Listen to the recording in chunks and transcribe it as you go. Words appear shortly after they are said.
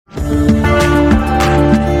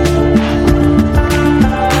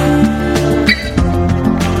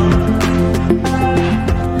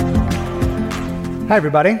Hi,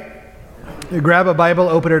 everybody. Grab a Bible,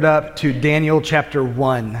 open it up to Daniel chapter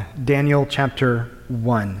 1. Daniel chapter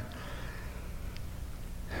 1.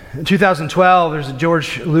 In 2012, there's a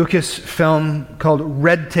George Lucas film called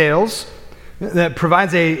Red Tails that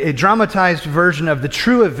provides a dramatized version of the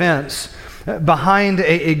true events behind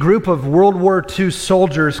a group of World War II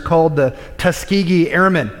soldiers called the Tuskegee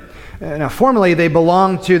Airmen. Now, formerly, they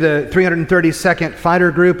belonged to the 332nd Fighter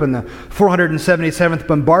Group and the 477th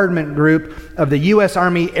Bombardment Group of the U.S.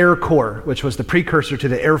 Army Air Corps, which was the precursor to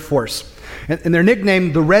the Air Force. And their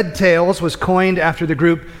nickname, the Red Tails, was coined after the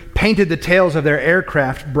group painted the tails of their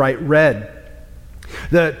aircraft bright red.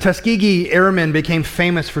 The Tuskegee Airmen became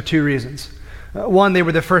famous for two reasons. One, they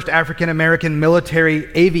were the first African-American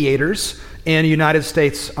military aviators in United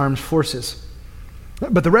States Armed Forces.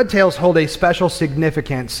 But the Red Tails hold a special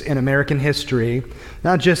significance in American history,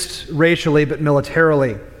 not just racially, but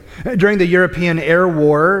militarily. During the European Air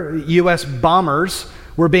War, U.S. bombers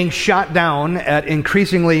were being shot down at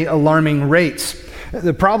increasingly alarming rates.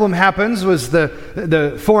 The problem was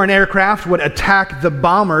the foreign aircraft would attack the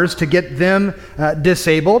bombers to get them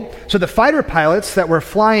disabled. So the fighter pilots that were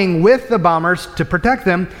flying with the bombers to protect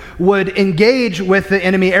them would engage with the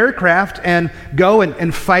enemy aircraft and go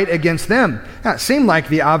and fight against them. Now, it seemed like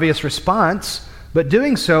the obvious response, but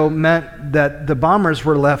doing so meant that the bombers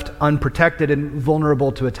were left unprotected and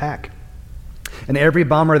vulnerable to attack. And every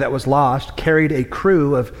bomber that was lost carried a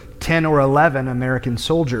crew of 10 or 11 American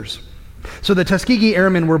soldiers. So the Tuskegee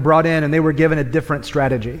Airmen were brought in and they were given a different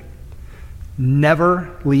strategy.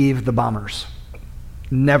 Never leave the bombers.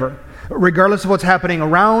 Never. Regardless of what's happening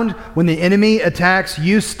around, when the enemy attacks,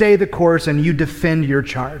 you stay the course and you defend your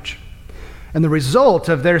charge. And the result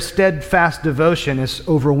of their steadfast devotion is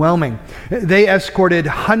overwhelming. They escorted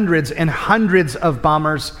hundreds and hundreds of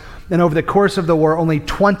bombers, and over the course of the war, only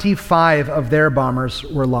 25 of their bombers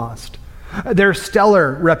were lost. Their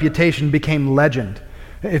stellar reputation became legend.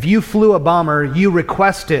 If you flew a bomber, you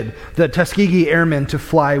requested the Tuskegee Airmen to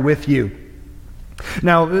fly with you.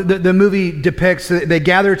 Now, the movie depicts, they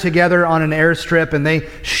gather together on an airstrip and they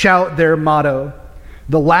shout their motto: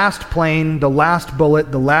 the last plane, the last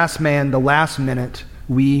bullet, the last man, the last minute,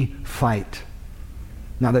 we fight.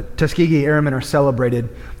 Now, the Tuskegee Airmen are celebrated,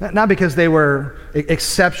 not because they were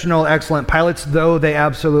exceptional, excellent pilots, though they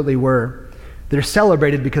absolutely were. They're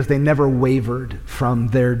celebrated because they never wavered from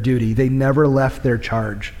their duty. They never left their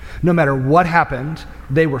charge. No matter what happened,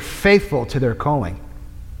 they were faithful to their calling.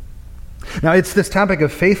 Now, it's this topic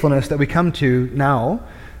of faithfulness that we come to now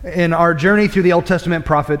in our journey through the Old Testament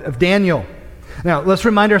prophet of Daniel. Now, let's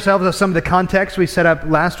remind ourselves of some of the context we set up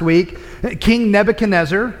last week. King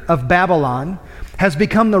Nebuchadnezzar of Babylon has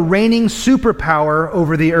become the reigning superpower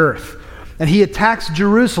over the earth. And he attacks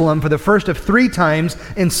Jerusalem for the first of 3 times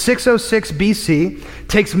in 606 BC,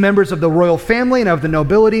 takes members of the royal family and of the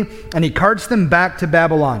nobility, and he carts them back to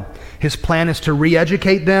Babylon. His plan is to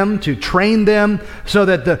re-educate them, to train them, so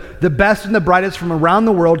that the best and the brightest from around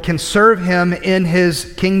the world can serve him in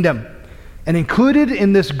his kingdom. And included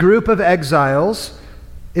in this group of exiles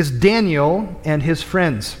is Daniel and his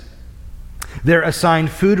friends. They're assigned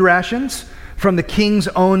food rations from the king's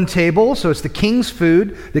own table, so it's the king's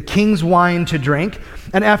food, the king's wine to drink.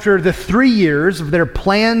 And after the 3 years of their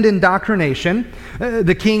planned indoctrination,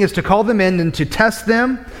 the king is to call them in and to test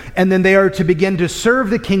them, and then they are to begin to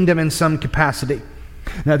serve the kingdom in some capacity.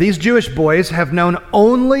 Now, these Jewish boys have known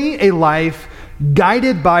only a life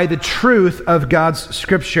guided by the truth of God's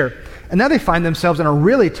scripture. And now they find themselves in a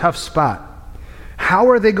really tough spot.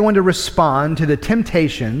 How are they going to respond to the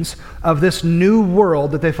temptations of this new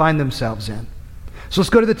world that they find themselves in? So let's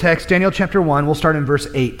go to the text, Daniel chapter 1. We'll start in verse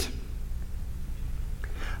 8.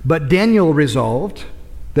 But Daniel resolved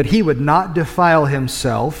that he would not defile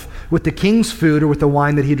himself with the king's food or with the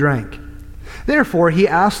wine that he drank. Therefore, he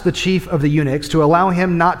asked the chief of the eunuchs to allow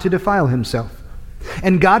him not to defile himself.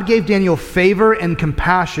 And God gave Daniel favor and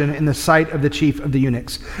compassion in the sight of the chief of the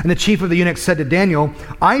eunuchs. And the chief of the eunuchs said to Daniel,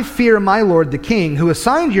 I fear my lord the king, who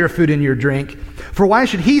assigned your food and your drink, for why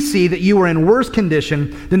should he see that you are in worse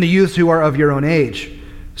condition than the youths who are of your own age?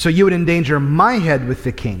 So you would endanger my head with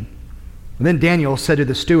the king. And then Daniel said to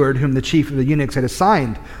the steward, whom the chief of the eunuchs had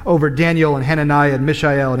assigned over Daniel and Hananiah and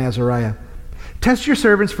Mishael and Azariah, test your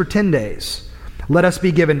servants for 10 days. Let us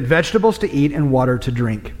be given vegetables to eat and water to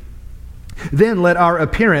drink. Then let our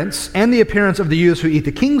appearance and the appearance of the youths who eat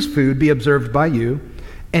the king's food be observed by you,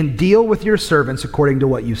 and deal with your servants according to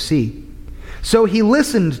what you see. So he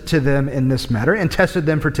listened to them in this matter and tested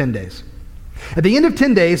them for 10 days. At the end of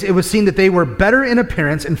 10 days, it was seen that they were better in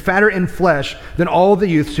appearance and fatter in flesh than all the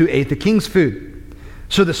youths who ate the king's food.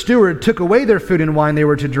 So the steward took away their food and wine they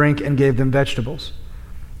were to drink and gave them vegetables.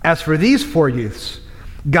 As for these 4 youths,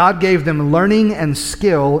 God gave them learning and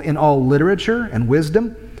skill in all literature and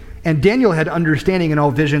wisdom, and Daniel had understanding in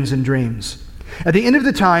all visions and dreams. At the end of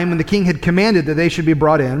the time, when the king had commanded that they should be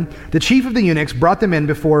brought in, the chief of the eunuchs brought them in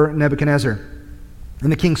before Nebuchadnezzar.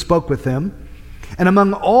 And the king spoke with them, and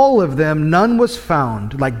among all of them none was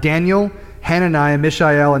found like Daniel, Hananiah,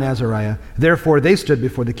 Mishael, and Azariah. Therefore they stood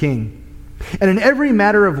before the king. And in every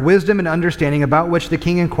matter of wisdom and understanding about which the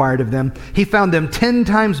king inquired of them, he found them 10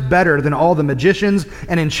 times better than all the magicians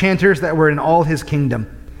and enchanters that were in all his kingdom.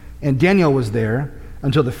 And Daniel was there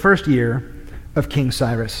until the 1st year of King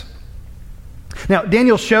Cyrus. Now,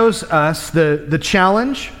 Daniel shows us the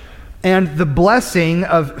challenge and the blessing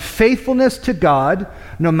of faithfulness to God,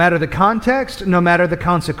 no matter the context, no matter the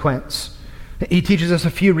consequence. He teaches us a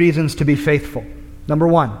few reasons to be faithful. Number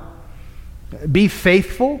 1, be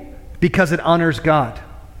faithful because it honors God.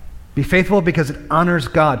 Be faithful because it honors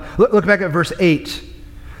God. Look back at verse 8.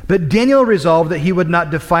 But Daniel resolved that he would not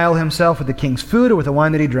defile himself with the king's food or with the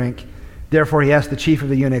wine that he drank. Therefore he asked the chief of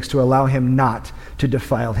the eunuchs to allow him not to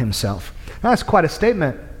defile himself. Now, that's quite a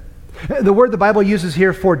statement. The word the Bible uses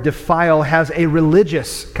here for defile has a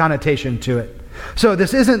religious connotation to it. So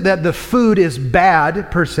this isn't that the food is bad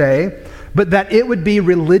per se, but that it would be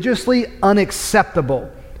religiously unacceptable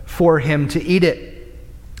for him to eat it.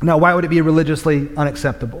 Now, why would it be religiously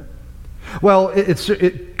unacceptable? Well,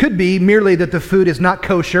 it could be merely that the food is not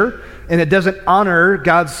kosher and it doesn't honor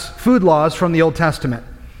God's food laws from the Old Testament.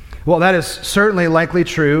 Well, that is certainly likely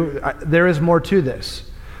true. There is more to this.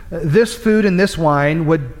 This food and this wine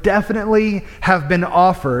would definitely have been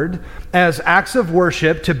offered as acts of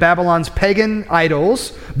worship to Babylon's pagan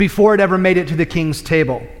idols before it ever made it to the king's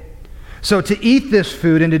table. So to eat this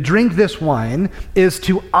food and to drink this wine is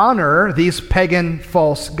to honor these pagan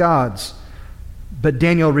false gods. But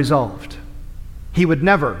Daniel resolved he would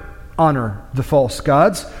never honor the false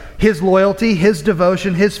gods. His loyalty, his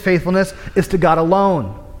devotion, his faithfulness is to God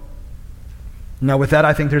alone. Now with that,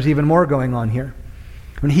 I think there's even more going on here.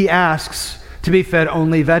 When he asks to be fed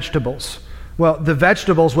only vegetables, well, the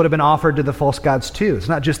vegetables would have been offered to the false gods too. It's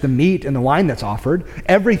not just the meat and the wine that's offered.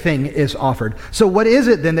 Everything is offered. So what is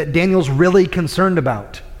it then that Daniel's really concerned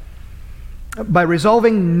about? By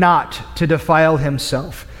resolving not to defile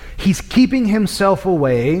himself, he's keeping himself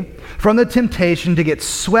away from the temptation to get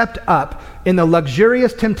swept up in the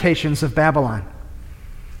luxurious temptations of Babylon.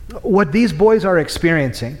 What these boys are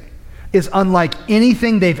experiencing is unlike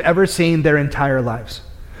anything they've ever seen their entire lives.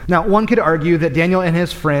 Now, one could argue that Daniel and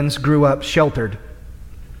his friends grew up sheltered.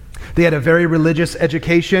 They had a very religious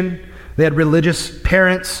education. They had religious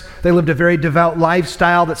parents. They lived a very devout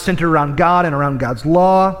lifestyle that centered around God and around God's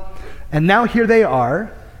law. And now here they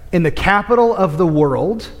are in the capital of the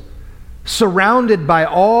world, surrounded by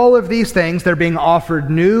all of these things. They're being offered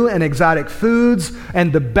new and exotic foods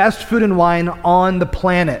and the best food and wine on the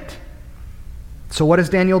planet. So what is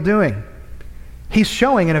Daniel doing? He's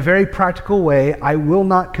showing in a very practical way, I will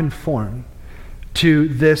not conform to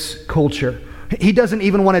this culture. He doesn't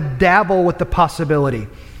even want to dabble with the possibility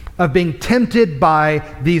of being tempted by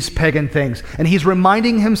these pagan things. And he's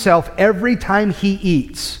reminding himself every time he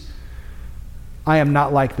eats, I am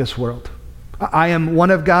not like this world. I am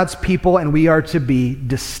one of God's people and we are to be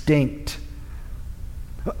distinct.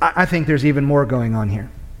 I think there's even more going on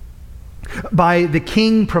here. By the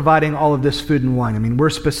king providing all of this food and wine, I mean,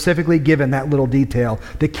 we're specifically given that little detail,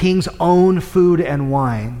 the king's own food and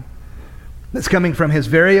wine that's coming from his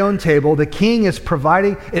very own table. The king is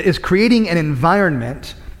creating an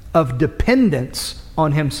environment of dependence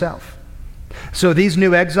on himself. So these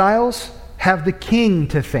new exiles have the king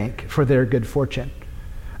to thank for their good fortune.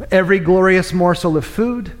 Every glorious morsel of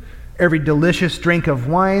food, every delicious drink of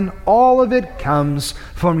wine, all of it comes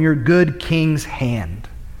from your good king's hand.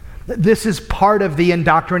 This is part of the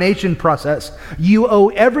indoctrination process. You owe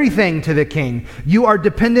everything to the king. You are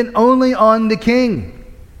dependent only on the king.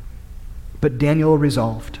 But Daniel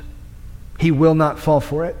resolved. He will not fall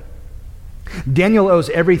for it. Daniel owes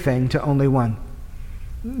everything to only one.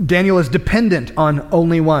 Daniel is dependent on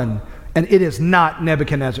only one, and it is not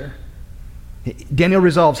Nebuchadnezzar. Daniel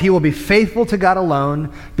resolves he will be faithful to God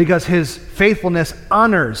alone because his faithfulness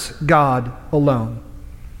honors God alone.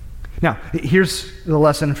 Now, here's the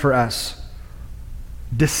lesson for us.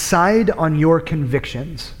 Decide on your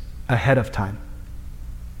convictions ahead of time.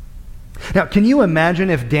 Now, can you imagine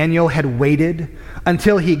if Daniel had waited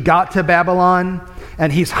until he got to Babylon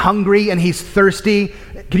and he's hungry and he's thirsty?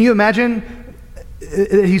 Can you imagine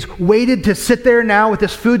he's waited to sit there now with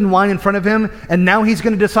this food and wine in front of him, and now he's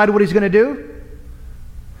going to decide what he's going to do?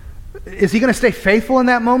 Is he going to stay faithful in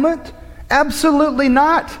that moment? Absolutely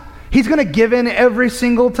not. He's going to give in every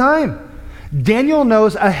single time. Daniel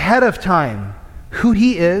knows ahead of time who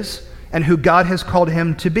he is and who God has called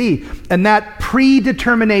him to be. And that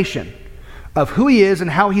predetermination of who he is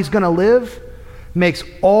and how he's going to live makes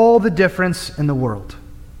all the difference in the world.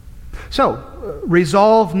 So,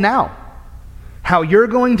 resolve now how you're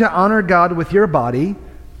going to honor God with your body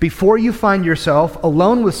before you find yourself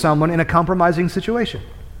alone with someone in a compromising situation.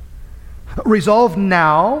 Resolve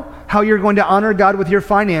now how you're going to honor God with your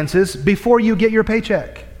finances before you get your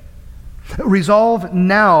paycheck. Resolve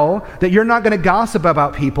now that you're not going to gossip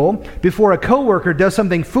about people before a coworker does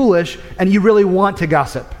something foolish and you really want to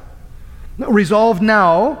gossip. Resolve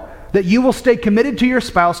now that you will stay committed to your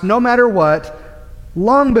spouse no matter what,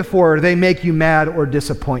 long before they make you mad or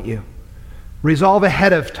disappoint you. Resolve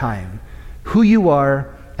ahead of time who you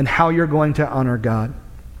are and how you're going to honor God.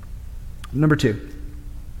 Number 2,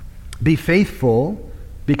 be faithful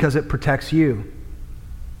because it protects you.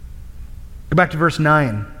 Go back to verse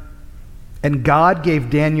 9. And God gave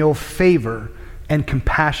Daniel favor and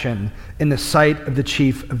compassion in the sight of the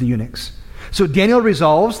chief of the eunuchs. So Daniel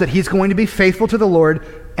resolves that he's going to be faithful to the Lord,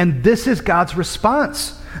 and this is God's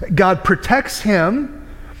response. God protects him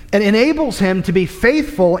and enables him to be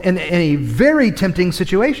faithful in a very tempting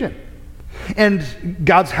situation. And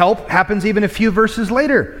God's help happens even a few verses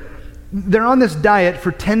later. They're on this diet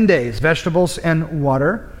for 10 days, vegetables and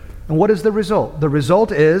water. And what is the result? The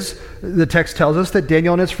result is, the text tells us that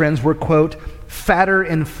Daniel and his friends were, quote, fatter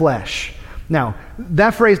in flesh. Now,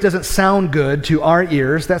 that phrase doesn't sound good to our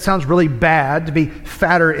ears. That sounds really bad, to be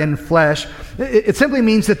fatter in flesh. It simply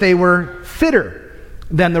means that they were fitter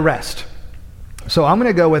than the rest. So I'm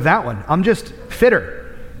going to go with that one. I'm just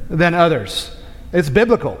fitter than others. It's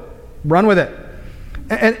biblical. Run with it.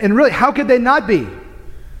 And really, how could they not be?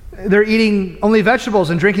 They're eating only vegetables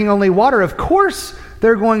and drinking only water. Of course,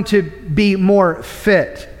 they're going to be more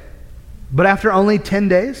fit. But after only 10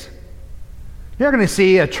 days, you're not going to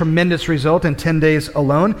see a tremendous result in 10 days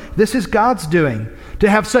alone. This is God's doing. To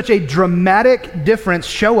have such a dramatic difference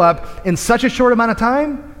show up in such a short amount of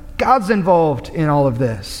time, God's involved in all of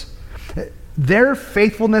this. Their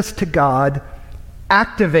faithfulness to God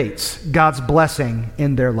activates God's blessing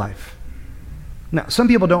in their life. Now, some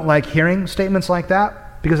people don't like hearing statements like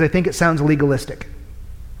that because they think it sounds legalistic.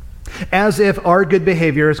 As if our good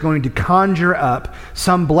behavior is going to conjure up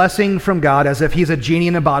some blessing from God, as if he's a genie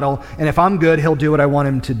in a bottle, and if I'm good, he'll do what I want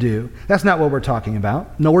him to do. That's not what we're talking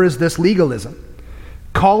about, nor is this legalism.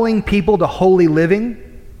 Calling people to holy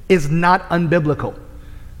living is not unbiblical.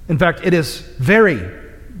 In fact, it is very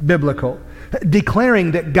biblical.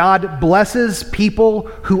 Declaring that God blesses people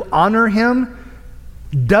who honor him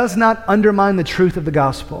does not undermine the truth of the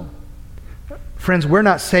gospel. Friends, we're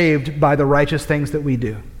not saved by the righteous things that we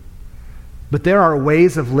do. But there are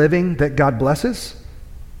ways of living that God blesses,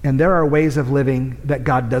 and there are ways of living that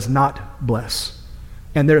God does not bless.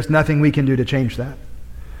 And there's nothing we can do to change that.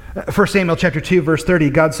 1 Samuel chapter 2, verse 30,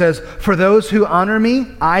 God says, "For those who honor me,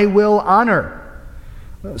 I will honor."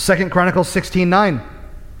 2 Chronicles 16:9,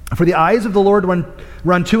 "For the eyes of the Lord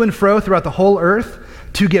run to and fro throughout the whole earth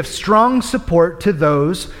to give strong support to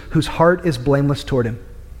those whose heart is blameless toward him."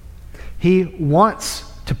 He wants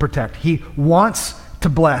to protect. He wants to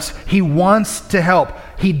bless. He wants to help.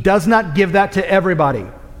 He does not give that to everybody.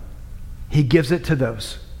 He gives it to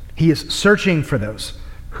those. He is searching for those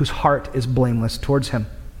whose heart is blameless towards him.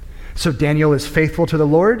 So Daniel is faithful to the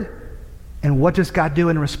Lord. And what does God do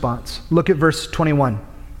in response? Look at verse 21,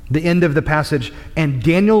 the end of the passage. "And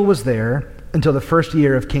Daniel was there until the first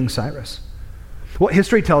year of King Cyrus." What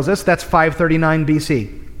history tells us, that's 539 BC.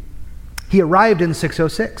 He arrived in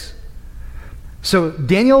 606. So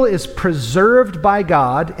Daniel is preserved by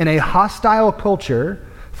God in a hostile culture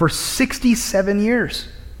for 67 years.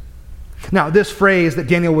 Now, this phrase that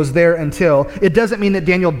Daniel was there until, it doesn't mean that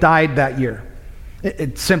Daniel died that year.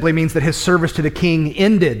 It simply means that his service to the king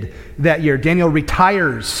ended that year. Daniel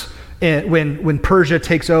retires when Persia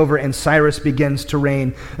takes over and Cyrus begins to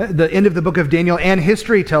reign. The end of the book of Daniel and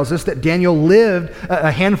history tells us that Daniel lived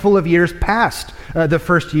a handful of years past the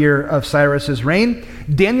first year of Cyrus's reign.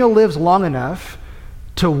 Daniel lives long enough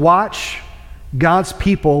to watch God's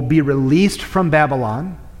people be released from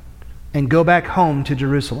Babylon and go back home to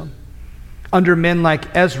Jerusalem under men like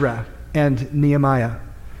Ezra and Nehemiah.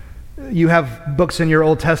 You have books in your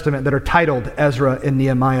Old Testament that are titled Ezra and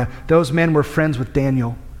Nehemiah. Those men were friends with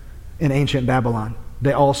Daniel in ancient Babylon.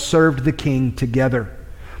 They all served the king together.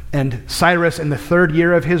 And Cyrus, in the third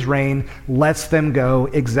year of his reign, lets them go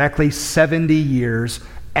exactly 70 years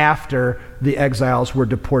after the exiles were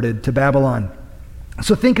deported to Babylon.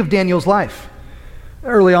 So think of Daniel's life.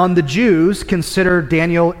 Early on, the Jews considered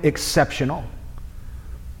Daniel exceptional.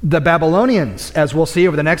 The Babylonians, as we'll see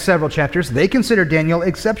over the next several chapters, they consider Daniel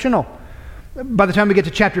exceptional. By the time we get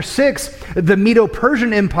to chapter 6, the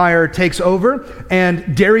Medo-Persian Empire takes over,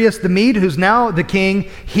 and Darius the Mede, who's now the king,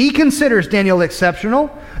 he considers Daniel exceptional.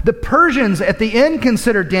 The Persians at the end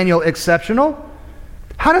consider Daniel exceptional.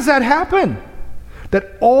 How does that happen?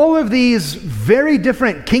 That all of these very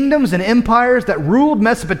different kingdoms and empires that ruled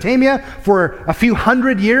Mesopotamia for a few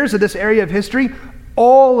hundred years of this area of history,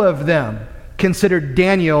 all of them considered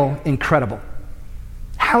Daniel incredible.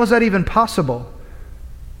 How is that even possible?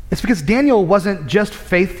 It's because Daniel wasn't just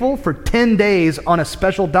faithful for 10 days on a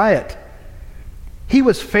special diet. He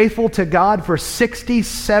was faithful to God for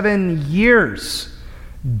 67 years.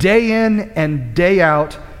 Day in and day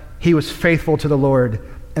out, he was faithful to the Lord,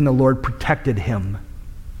 and the Lord protected him.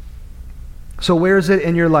 So where is it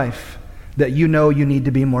in your life that you know you need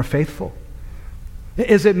to be more faithful?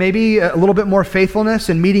 Is it maybe a little bit more faithfulness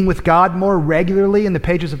in meeting with God more regularly in the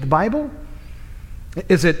pages of the Bible?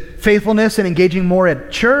 Is it faithfulness in engaging more at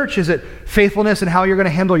church? Is it faithfulness in how you're going to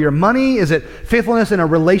handle your money? Is it faithfulness in a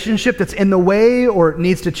relationship that's in the way or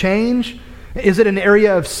needs to change? Is it an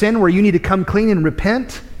area of sin where you need to come clean and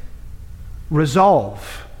repent?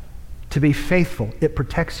 Resolve to be faithful. It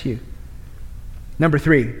protects you. Number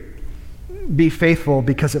 3, be faithful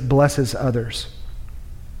because it blesses others.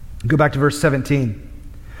 Go back to verse 17.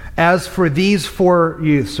 As for these 4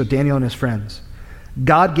 youths, so Daniel and his friends,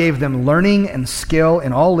 God gave them learning and skill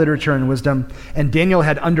in all literature and wisdom, and Daniel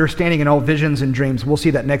had understanding in all visions and dreams. We'll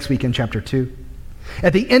see that next week in chapter 2.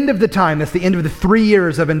 At the end of the time, that's the end of the 3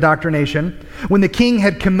 years of indoctrination, when the king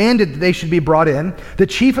had commanded that they should be brought in, the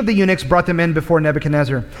chief of the eunuchs brought them in before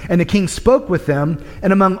Nebuchadnezzar. And the king spoke with them,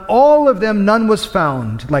 and among all of them none was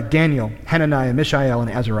found like Daniel, Hananiah, Mishael, and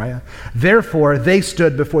Azariah. Therefore they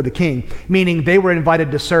stood before the king, meaning they were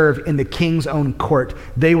invited to serve in the king's own court.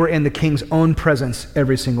 They were in the king's own presence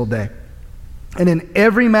every single day. And in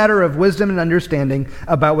every matter of wisdom and understanding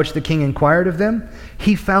about which the king inquired of them,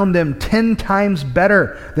 he found them 10 times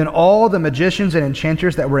better than all the magicians and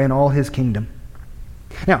enchanters that were in all his kingdom.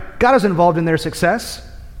 Now, God is involved in their success.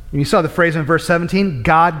 You saw the phrase in verse 17,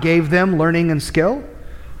 God gave them learning and skill.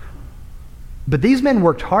 But these men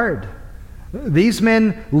worked hard. These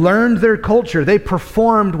men learned their culture. They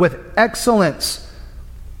performed with excellence.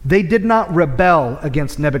 They did not rebel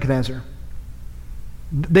against Nebuchadnezzar.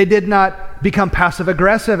 They did not become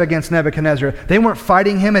passive-aggressive against Nebuchadnezzar. They weren't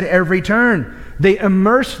fighting him at every turn. They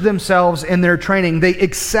immersed themselves in their training. They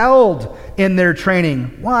excelled in their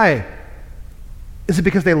training. Why? Is it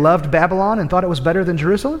because they loved Babylon and thought it was better than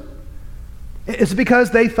Jerusalem? Is it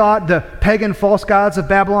because they thought the pagan false gods of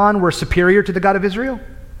Babylon were superior to the God of Israel?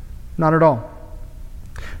 Not at all.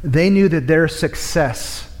 They knew that their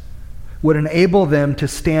success would enable them to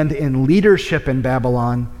stand in leadership in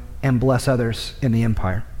Babylon and bless others in the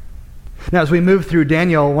empire. Now, as we move through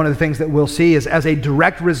Daniel, one of the things that we'll see is as a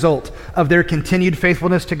direct result of their continued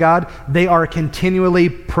faithfulness to God, they are continually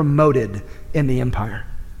promoted in the empire.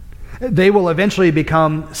 They will eventually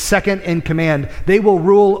become second in command. They will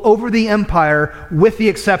rule over the empire with the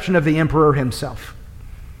exception of the emperor himself.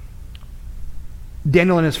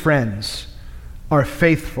 Daniel and his friends are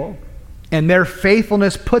faithful, and their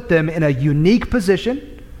faithfulness put them in a unique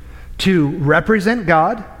position to represent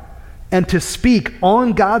God and to speak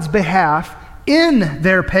on God's behalf in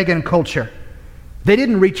their pagan culture. They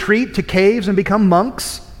didn't retreat to caves and become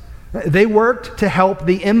monks. They worked to help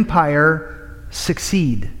the empire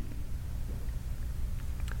succeed.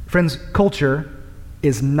 Friends, culture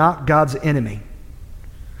is not God's enemy.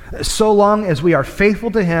 So long as we are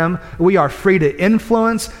faithful to Him, we are free to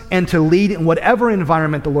influence and to lead in whatever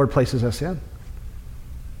environment the Lord places us in.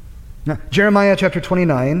 Now, Jeremiah chapter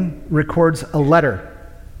 29 records a letter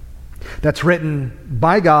that's written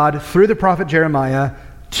by God through the prophet Jeremiah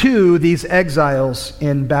to these exiles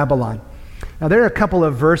in Babylon. Now, there are a couple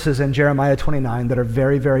of verses in Jeremiah 29 that are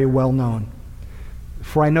very, very well known.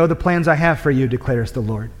 For I know the plans I have for you, declares the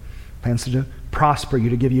Lord. Plans to prosper you,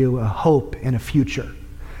 to give you a hope and a future.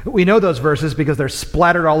 We know those verses because they're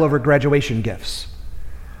splattered all over graduation gifts.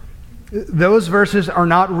 Those verses are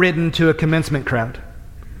not written to a commencement crowd.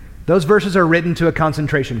 Those verses are written to a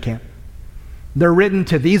concentration camp. They're written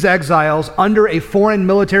to these exiles under a foreign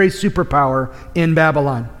military superpower in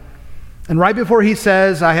Babylon. And right before he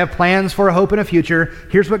says, I have plans for a hope and a future,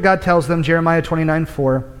 here's what God tells them, Jeremiah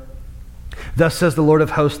 29:4. Thus says the Lord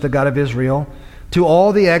of hosts, the God of Israel, to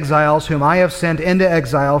all the exiles whom I have sent into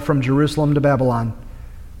exile from Jerusalem to Babylon.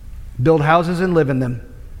 Build houses and live in them.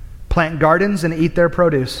 Plant gardens and eat their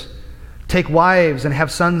produce. Take wives and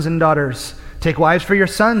have sons and daughters. Take wives for your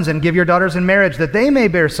sons and give your daughters in marriage, that they may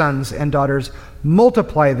bear sons and daughters.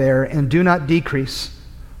 Multiply there and do not decrease.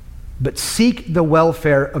 but seek the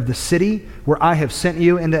welfare of the city where I have sent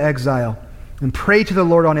you into exile, and pray to the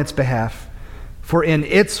Lord on its behalf, for in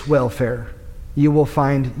its welfare you will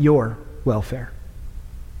find your welfare.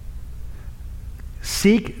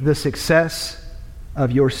 Seek the success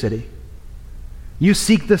of your city. You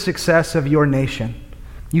seek the success of your nation.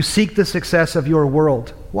 You seek the success of your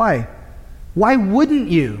world. Why? Why wouldn't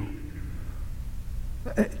you?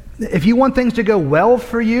 If you want things to go well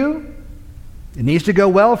for you, it needs to go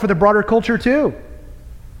well for the broader culture too.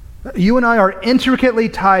 You and I are intricately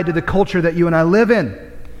tied to the culture that you and I live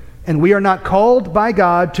in. And we are not called by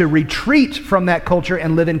God to retreat from that culture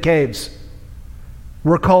and live in caves.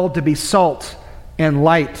 We're called to be salt and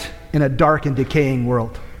light in a dark and decaying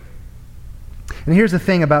world. And here's the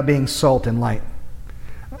thing about being salt and light.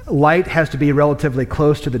 Light has to be relatively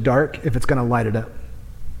close to the dark if it's going to light it up.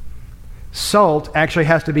 Salt actually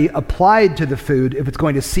has to be applied to the food if it's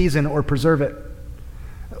going to season or preserve it.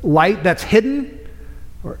 Light that's hidden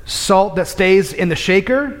or salt that stays in the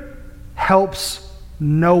shaker helps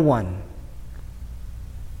no one.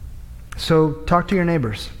 So talk to your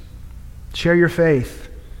neighbors. Share your faith.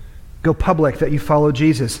 Go public that you follow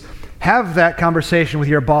Jesus. Have that conversation with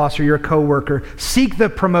your boss or your coworker. Seek the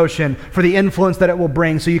promotion for the influence that it will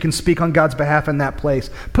bring so you can speak on God's behalf in that place.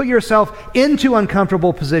 Put yourself into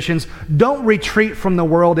uncomfortable positions. Don't retreat from the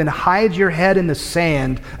world and hide your head in the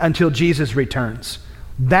sand until Jesus returns.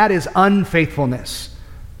 That is unfaithfulness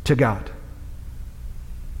to God.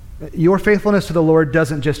 Your faithfulness to the Lord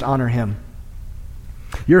doesn't just honor Him.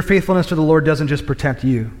 Your faithfulness to the Lord doesn't just protect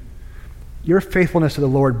you. Your faithfulness to the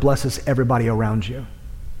Lord blesses everybody around you.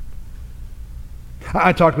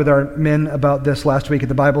 I talked with our men about this last week at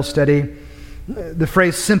the Bible study. The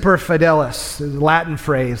phrase semper fidelis is a Latin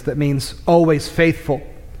phrase that means always faithful.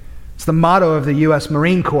 It's the motto of the U.S.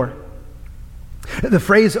 Marine Corps. The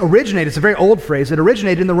phrase originated, it's a very old phrase, it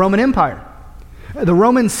originated in the Roman Empire. The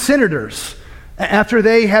Roman senators, after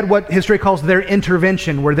they had what history calls their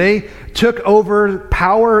intervention, where they took over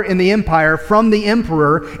power in the empire from the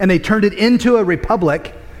emperor and they turned it into a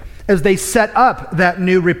republic, as they set up that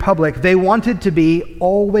new republic, they wanted to be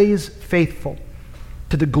always faithful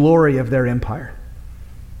to the glory of their empire.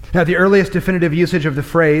 Now, the earliest definitive usage of the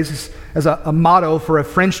phrase as a motto for a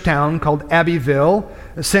French town called Abbeville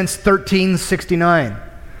since 1369.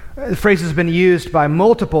 The phrase has been used by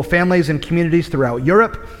multiple families and communities throughout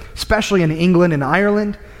Europe, especially in England and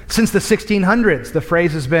Ireland. Since the 1600s, the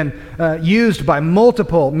phrase has been used by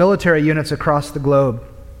multiple military units across the globe.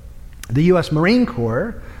 The U.S. Marine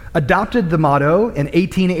Corps adopted the motto in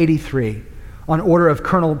 1883 on order of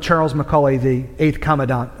Colonel Charles Macaulay, the 8th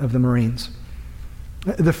Commandant of the Marines.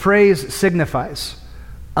 The phrase signifies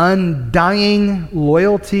undying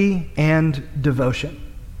loyalty and devotion.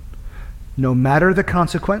 No matter the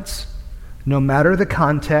consequence, no matter the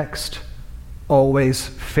context, always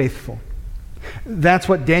faithful. That's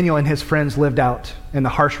what Daniel and his friends lived out in the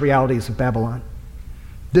harsh realities of Babylon.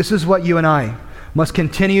 This is what you and I must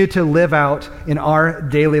continue to live out in our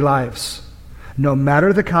daily lives. No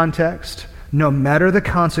matter the context, no matter the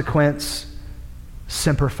consequence,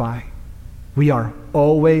 semper fi. We are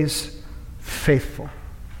always faithful.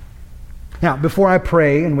 Now, before I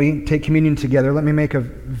pray and we take communion together, let me make a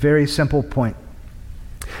very simple point.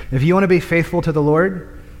 If you want to be faithful to the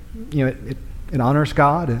Lord, it honors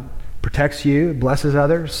God, it protects you, it blesses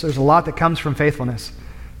others. There's a lot that comes from faithfulness.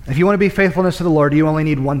 If you want to be faithfulness to the Lord, you only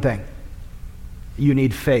need one thing. You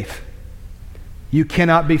need faith. You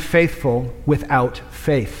cannot be faithful without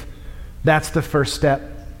faith. That's the first step.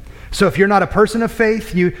 So if you're not a person of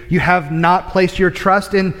faith, you have not placed your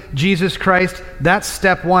trust in Jesus Christ, that's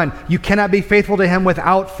step one. You cannot be faithful to Him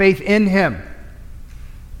without faith in Him.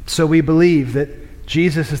 So we believe that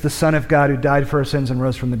Jesus is the Son of God who died for our sins and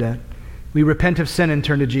rose from the dead. We repent of sin and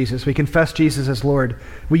turn to Jesus. We confess Jesus as Lord.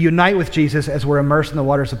 We unite with Jesus as we're immersed in the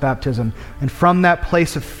waters of baptism. And from that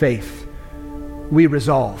place of faith, we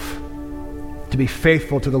resolve to be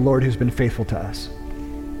faithful to the Lord who's been faithful to us.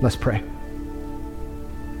 Let's pray.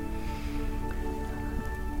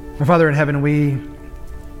 Our Father in heaven,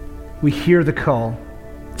 we hear the call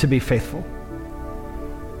to be faithful.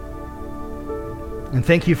 And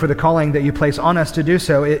thank you for the calling that you place on us to do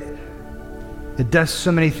so. It does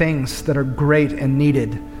so many things that are great and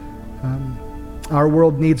needed. Our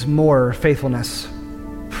world needs more faithfulness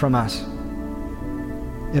from us.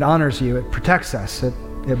 It honors you. It protects us.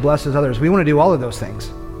 It blesses others. We want to do all of those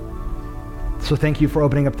things. So thank you for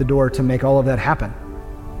opening up the door to make all of that happen.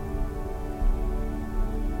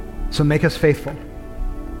 So make us faithful.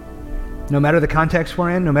 No matter the context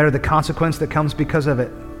we're in, no matter the consequence that comes because of it,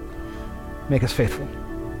 make us faithful.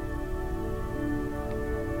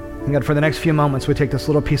 And God, for the next few moments, we take this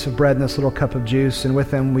little piece of bread and this little cup of juice, and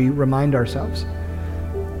with them we remind ourselves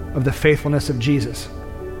of the faithfulness of Jesus,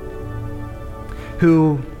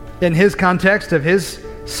 who, in his context of his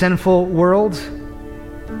sinful world,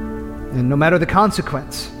 and no matter the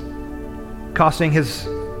consequence, costing his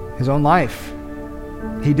own life,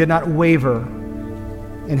 he did not waver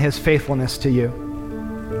in his faithfulness to you.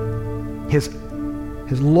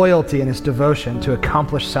 His loyalty and his devotion to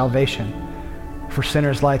accomplish salvation for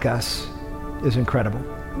sinners like us is incredible.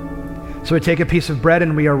 So we take a piece of bread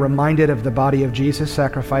and we are reminded of the body of Jesus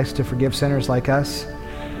sacrificed to forgive sinners like us.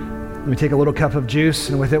 And we take a little cup of juice,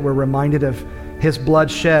 and with it we're reminded of his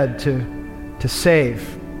blood shed to save,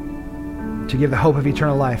 to give the hope of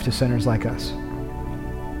eternal life to sinners like us.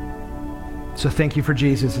 So thank you for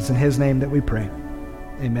Jesus. It's in his name that we pray.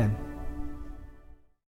 Amen.